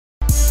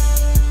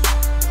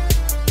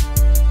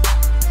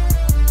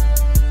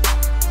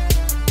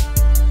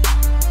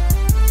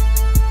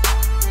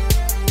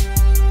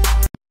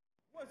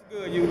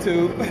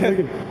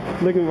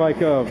looking like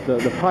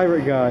the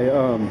pirate guy,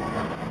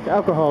 the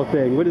alcohol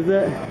thing. What is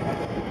that?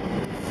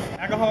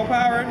 Alcohol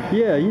pirate?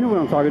 Yeah, you know what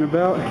I'm talking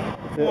about.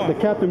 The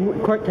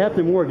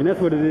Captain Morgan, that's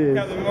what it is.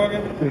 Captain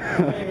Morgan?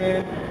 Hey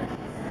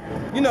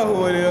man, you know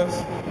who it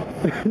is.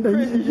 No,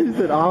 you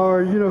said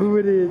R, you know who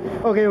it is.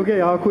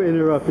 Okay, I'll quit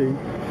interrupting.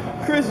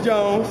 Chris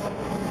Jones,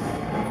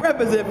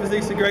 represent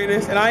Physiques the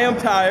Greatness, and I am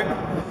tired,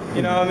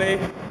 you know what I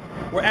mean?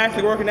 We're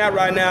actually working out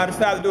right now. I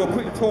decided to do a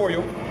quick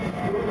tutorial.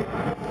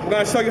 We're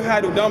gonna show you how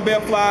to do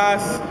dumbbell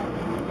flies,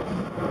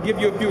 give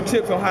you a few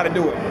tips on how to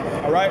do it,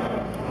 all right?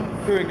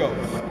 Here it goes.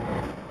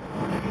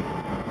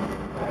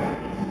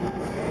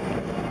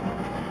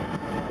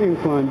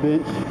 Incline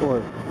bench,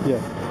 or yeah,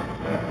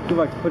 you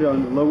like to put it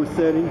on the lowest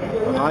setting,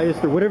 or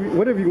highest, or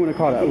whatever you want to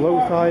call that,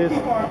 lowest, highest.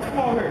 Come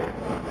on here.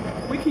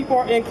 We keep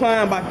our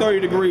incline by 30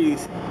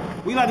 degrees.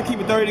 We like to keep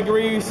it 30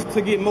 degrees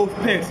to get most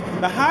pecs.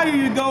 The higher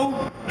you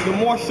go, the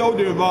more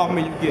shoulder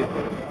involvement you get.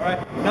 All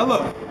right. Now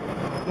look,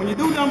 when you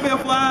do dumbbell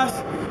flies,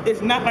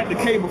 it's not like the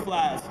cable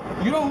flies.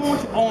 You don't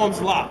want your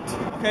arms locked.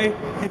 Okay.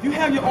 If you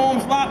have your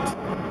arms locked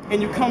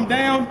and you come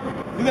down,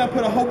 you're gonna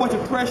put a whole bunch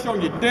of pressure on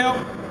your delt.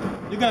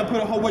 You're gonna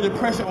put a whole bunch of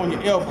pressure on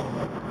your elbow.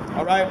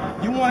 All right.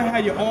 You want to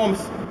have your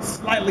arms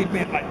slightly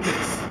bent like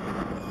this,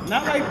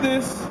 not like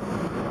this.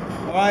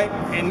 All right,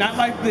 and not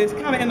like this,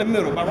 kind of in the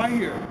middle, but right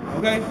here,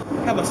 okay?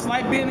 Have a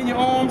slight bend in your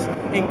arms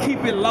and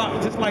keep it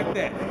locked just like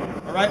that,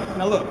 all right?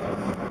 Now look,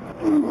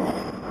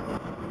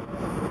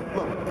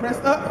 press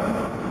up,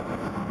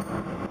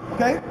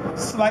 okay?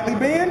 Slightly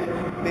bend,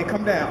 then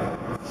come down.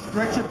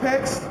 Stretch your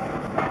pecs,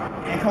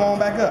 and come on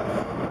back up.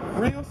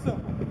 Real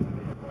simple.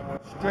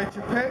 Stretch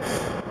your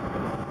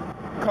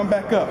pecs, come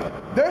back up.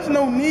 There's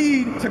no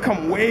need to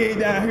come way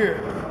down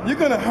here. You're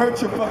gonna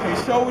hurt your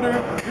fucking shoulder.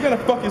 You're gonna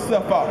fuck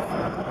yourself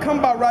off.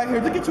 Come by right here.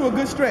 Just get you a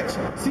good stretch.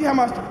 See how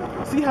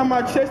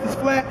my chest is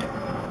flat?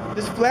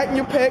 Just flatten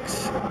your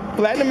pecs,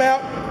 flatten them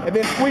out, and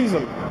then squeeze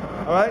them.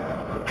 All right?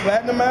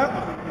 Flatten them out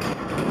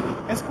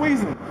and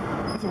squeeze them.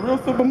 It's a real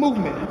simple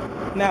movement.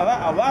 Now,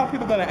 a lot of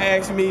people are gonna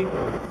ask me,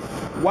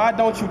 why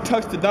don't you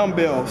touch the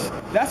dumbbells?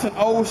 That's an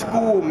old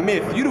school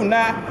myth. You do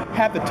not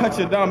have to touch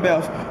your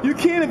dumbbells. You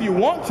can if you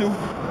want to,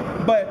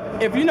 but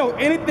if you know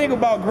anything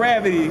about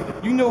gravity,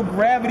 you know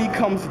gravity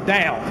comes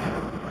down,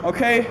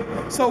 okay?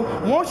 So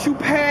once you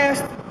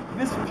pass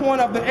this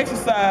point of the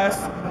exercise,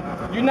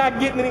 you're not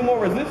getting any more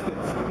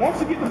resistance. Once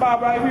you get to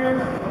about right here,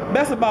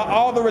 that's about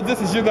all the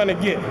resistance you're gonna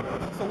get.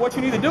 So what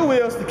you need to do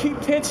is to keep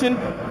tension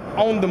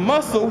on the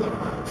muscle,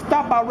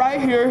 stop by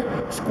right here,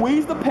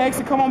 squeeze the pecs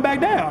and come on back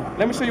down.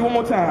 Let me show you one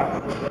more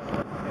time.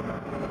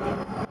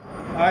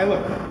 All right,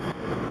 look.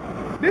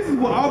 This is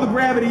what all the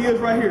gravity is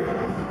right here.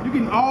 You're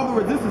getting all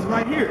the resistance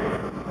right here.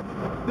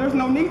 There's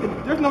no need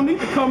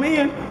to come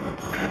in.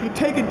 You're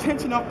taking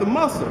tension off the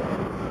muscle.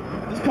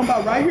 Just come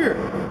about right here.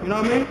 You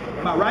know what I mean?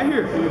 About right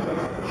here.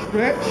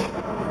 Stretch,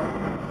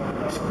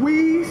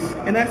 squeeze,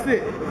 and that's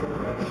it.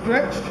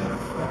 Stretch,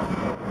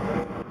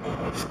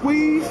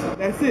 squeeze,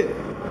 that's it.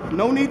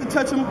 No need to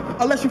touch them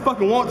unless you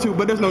fucking want to,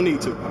 but there's no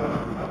need to.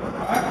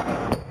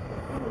 Alright?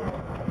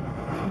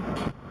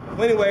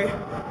 Well, anyway,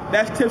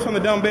 that's tips on the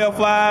dumbbell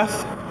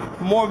flies.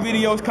 More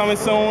videos coming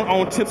soon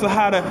on tips of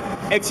how to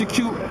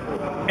execute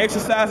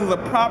exercises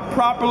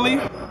properly.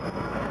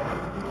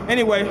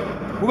 Anyway,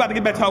 we're about to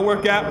get back to our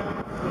workout.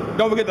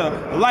 Don't forget to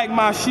like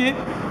my shit,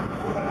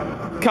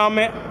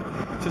 comment,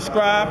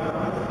 subscribe,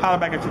 holla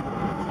back at you.